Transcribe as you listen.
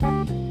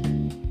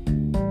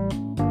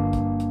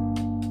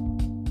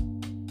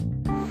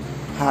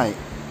Hi,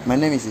 my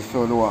name is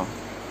Ifeoluwa.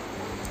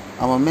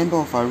 I'm a member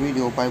of our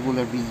Radio Bible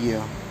every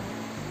year.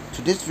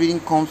 Today's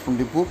reading comes from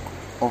the book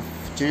of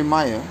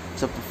Jeremiah,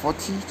 chapter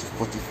 40 to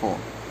 44.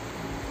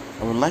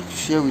 I would like to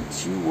share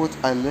with you what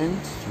I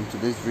learned from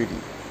today's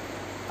reading.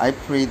 I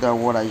pray that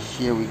what I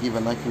share will give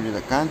an accurate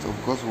account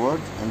of God's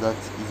word and that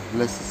it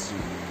blesses you.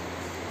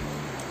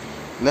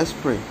 Let's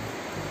pray.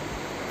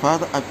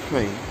 Father, I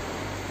pray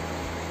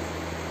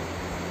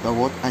that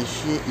what I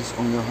share is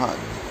on your heart.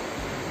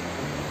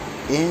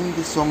 And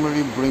the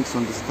summary brings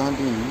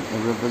understanding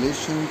and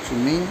revelation to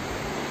me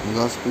and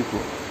God's people.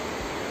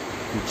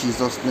 In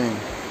Jesus' name,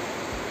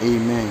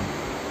 amen.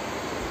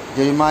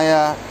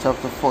 Jeremiah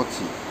chapter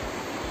 40.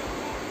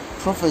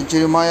 Prophet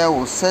Jeremiah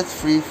was set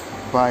free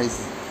by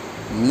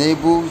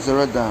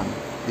Nebuzaradan,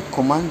 the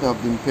commander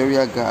of the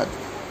imperial guard.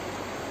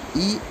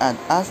 He had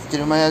asked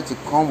Jeremiah to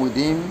come with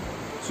him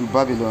to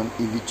Babylon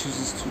if he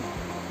chooses to.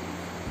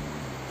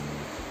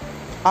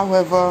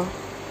 However,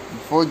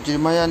 before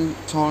Jeremiah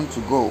turned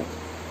to go,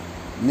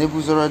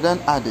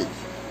 Nebuzaradan added,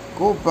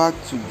 "Go back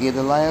to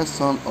Gedaliah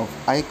son of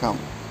Ahikam,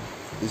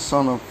 the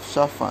son of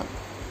Shaphan,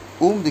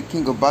 whom the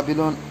king of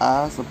Babylon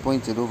has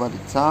appointed over the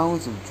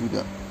towns of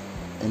Judah,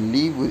 and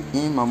live with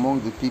him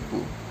among the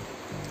people,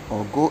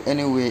 or go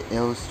anywhere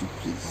else you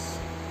please."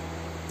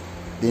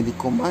 Then the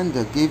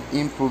commander gave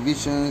him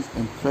provisions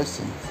and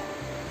presents,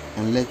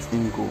 and let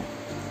him go.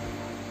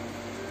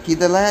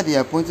 Gedaliah, the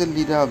appointed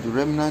leader of the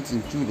remnant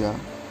in Judah,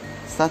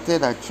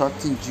 started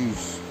attracting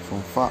Jews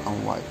from far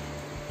and wide.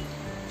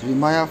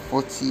 Jeremiah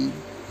 40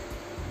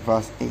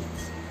 verse 8.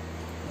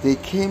 They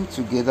came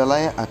to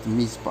Gedaliah at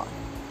Mizpah.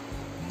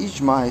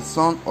 Ishmael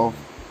son of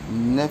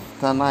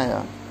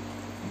Nethaniah,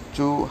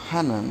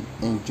 Johanan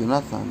and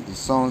Jonathan the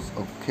sons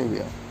of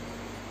Kareah,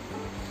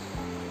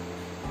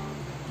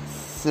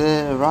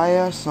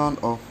 Seraiah son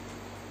of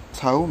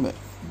Taumeth,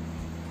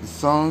 the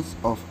sons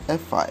of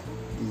Ephi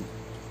the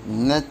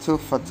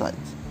Netophathite,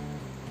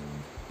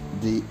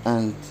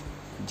 and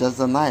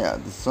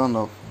Jazaniah the son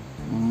of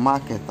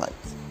Makethite,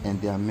 and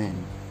their men.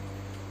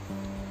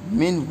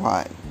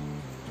 Meanwhile,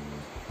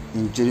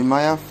 in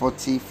Jeremiah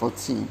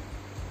 40:14,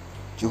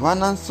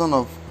 Johanan son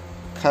of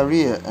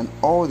Kareah and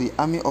all the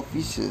army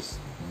officers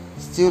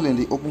still in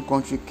the open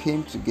country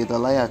came to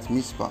Gedaliah at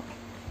Mizpah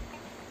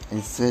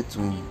and said to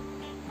him,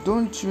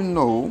 "Don't you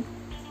know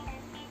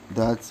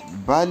that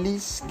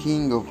Baalis,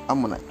 king of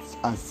Ammonites,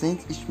 has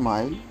sent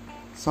Ishmael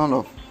son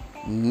of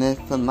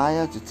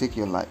Nethaniah to take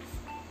your life?"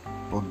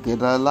 But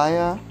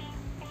Gedaliah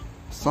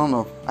son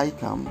of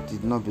Ahikam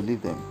did not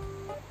believe them.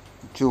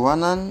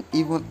 Johanan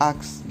even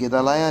asked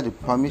Gedaliah the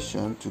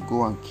permission to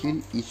go and kill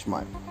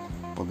Ishmael,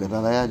 but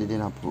Gedaliah didn't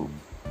approve.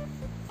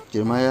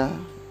 Jeremiah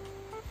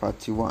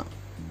 41.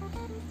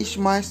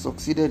 Ishmael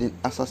succeeded in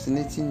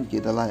assassinating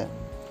Gedaliah.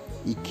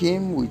 He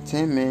came with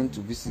 10 men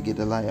to visit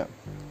Gedaliah.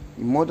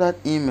 He murdered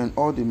him and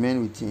all the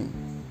men with him.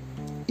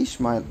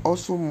 Ishmael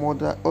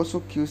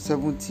also killed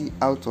 70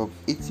 out of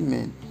 80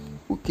 men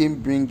who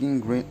came bringing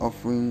grain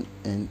offering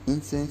and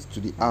incense to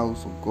the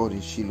house of God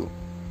in Shiloh.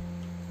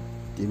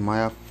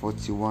 Jeremiah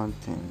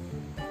 41:10.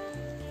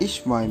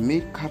 Ishmael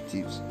made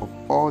captives of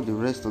all the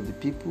rest of the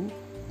people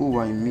who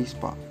were in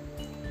Mizpah,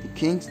 the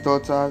king's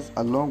daughters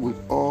along with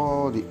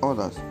all the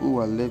others who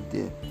were left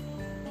there,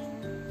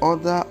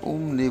 other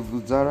whom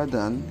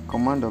Nebuzaradan,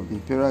 commander of the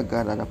imperial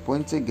guard, had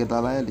appointed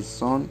Gedaliah the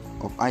son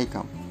of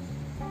Ahikam.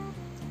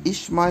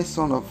 Ishmael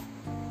son of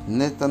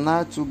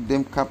Nethaniah took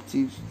them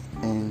captives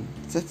and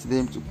set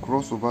them to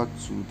cross over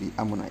to the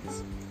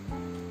Ammonites.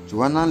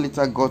 Johanan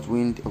later got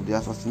wind of the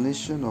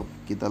assassination of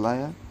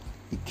Gedaliah.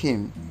 He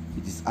came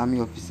with his army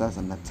officers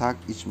and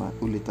attacked Ishmael,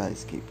 who later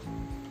escaped.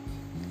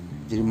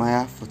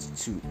 Jeremiah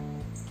 42.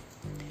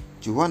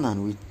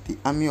 Johanan with the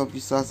army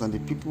officers and the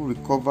people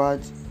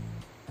recovered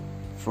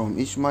from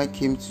Ishmael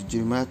came to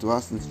Jeremiah to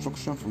ask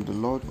instruction from the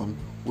Lord on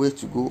where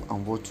to go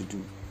and what to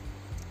do.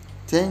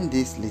 10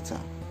 days later,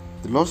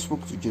 the Lord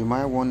spoke to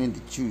Jeremiah, warning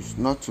the Jews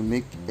not to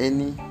make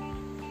any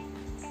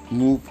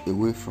move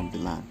away from the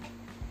land.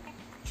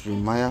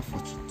 Jeremiah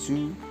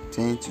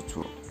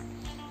 42:10-12.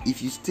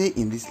 If you stay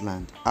in this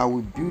land, I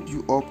will build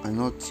you up and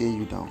not tear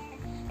you down.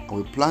 I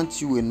will plant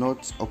you and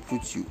not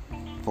uproot you,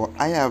 for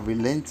I have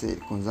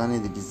relented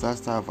concerning the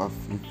disaster I have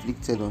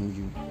inflicted on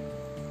you.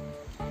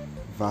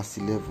 Verse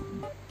 11.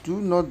 Do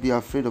not be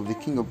afraid of the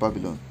king of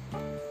Babylon,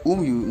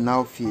 whom you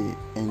now fear,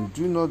 and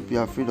do not be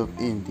afraid of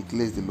him,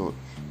 declares the Lord,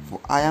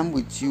 for I am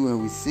with you and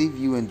will save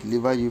you and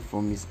deliver you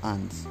from his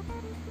hands.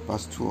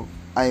 Verse 12.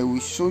 I will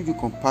show you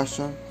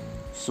compassion,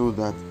 so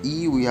that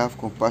he will have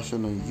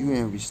compassion on you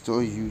and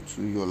restore you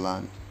to your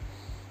land.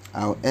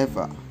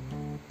 However,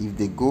 if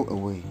they go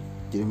away,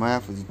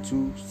 Jeremiah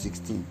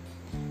 42:16,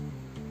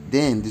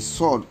 then the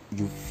sword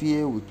you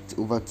fear will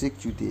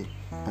overtake you there,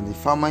 and the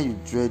famine you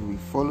dread will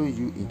follow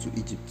you into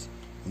Egypt,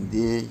 and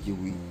there you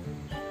will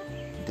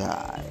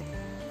die.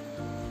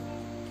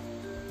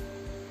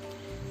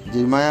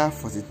 Jeremiah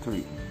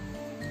 43.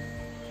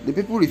 The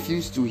people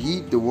refused to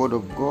heed the word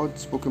of God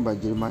spoken by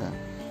Jeremiah.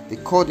 They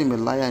called him a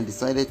liar and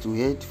decided to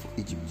head for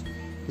Egypt.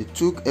 They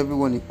took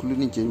everyone,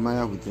 including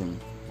Jeremiah, with them.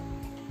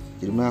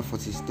 Jeremiah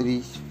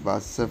 43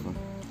 verse 7.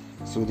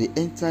 So they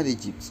entered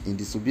Egypt in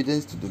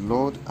disobedience to the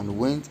Lord and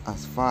went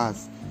as far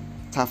as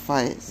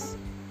Taphaes.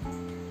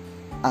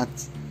 At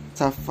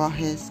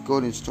Taphaes,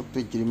 God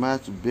instructed Jeremiah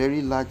to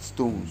bury large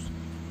stones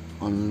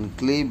on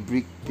clay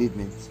brick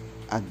pavements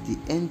at the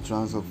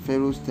entrance of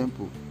Pharaoh's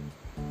temple.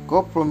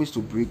 God promised to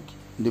bring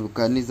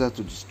Nebuchadnezzar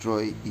to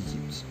destroy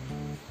Egypt.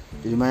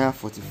 Jeremiah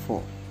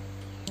 44.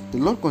 The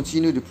Lord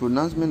continued the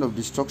pronouncement of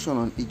destruction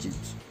on Egypt.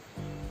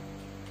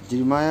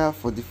 Jeremiah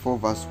 44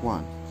 verse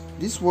 1.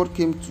 This word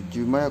came to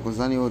Jeremiah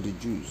concerning all the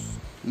Jews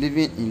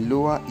living in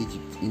Lower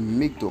Egypt, in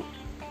Migdol,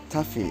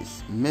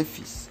 Taphaes,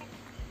 Memphis,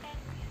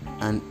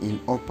 and in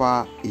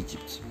Upper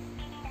Egypt.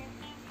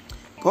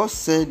 God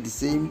said the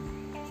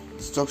same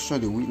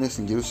destruction they witnessed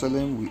in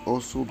Jerusalem will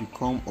also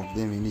become of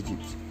them in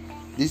Egypt.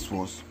 This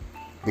was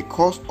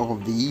because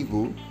of the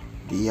evil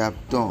they have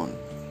done.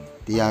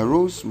 They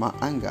aroused my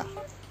anger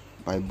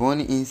by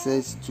burning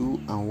incense to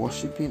and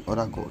worshipping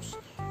other gods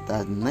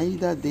that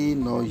neither they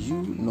nor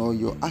you nor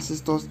your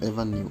ancestors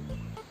ever knew.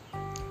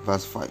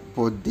 Verse 5.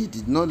 But they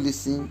did not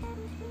listen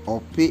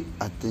or pay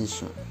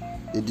attention.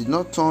 They did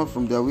not turn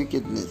from their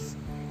wickedness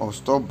or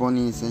stop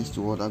burning incense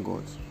to other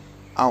gods.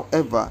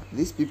 However,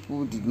 these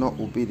people did not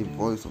obey the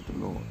voice of the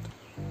Lord.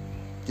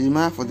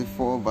 Jeremiah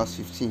 44 verse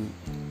 15.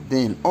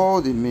 Then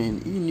all the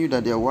men who knew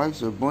that their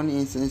wives were burning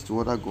incense to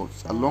other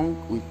gods,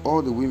 along with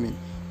all the women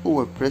who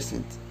were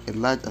present, a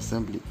large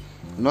assembly,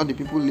 and all the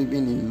people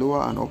living in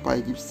Lower and Upper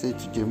Egypt, said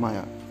to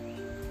Jeremiah,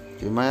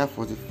 Jeremiah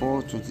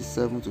 44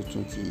 27 to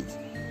 28,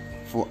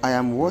 For I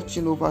am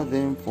watching over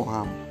them for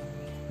harm,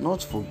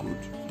 not for good.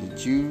 The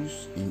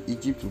Jews in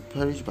Egypt will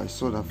perish by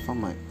sword and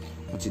famine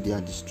until they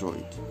are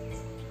destroyed.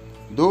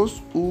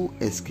 Those who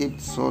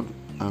escaped sword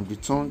and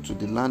returned to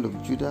the land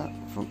of Judah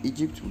from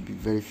Egypt will be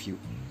very few.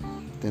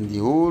 Then the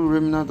whole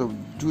remnant of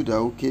Judah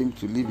who came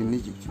to live in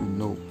Egypt will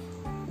know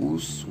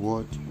whose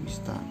word will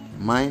stand,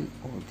 mine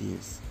or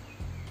theirs.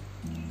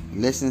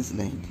 Lessons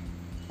learned.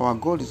 Our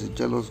God is a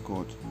jealous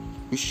God.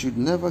 We should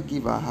never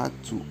give our heart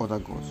to other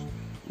gods.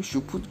 We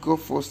should put God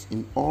first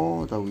in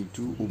all that we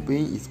do,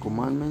 obeying His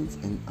commandments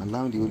and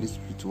allowing the Holy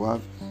Spirit to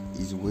have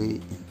His way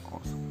in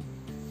us.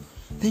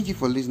 Thank you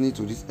for listening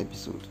to this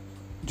episode.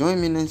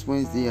 Join me next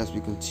Wednesday as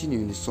we continue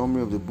in the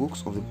summary of the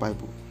books of the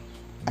Bible.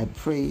 I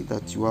pray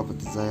that you have a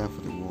desire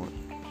for the Word.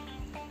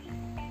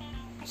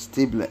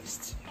 Stay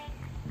blessed.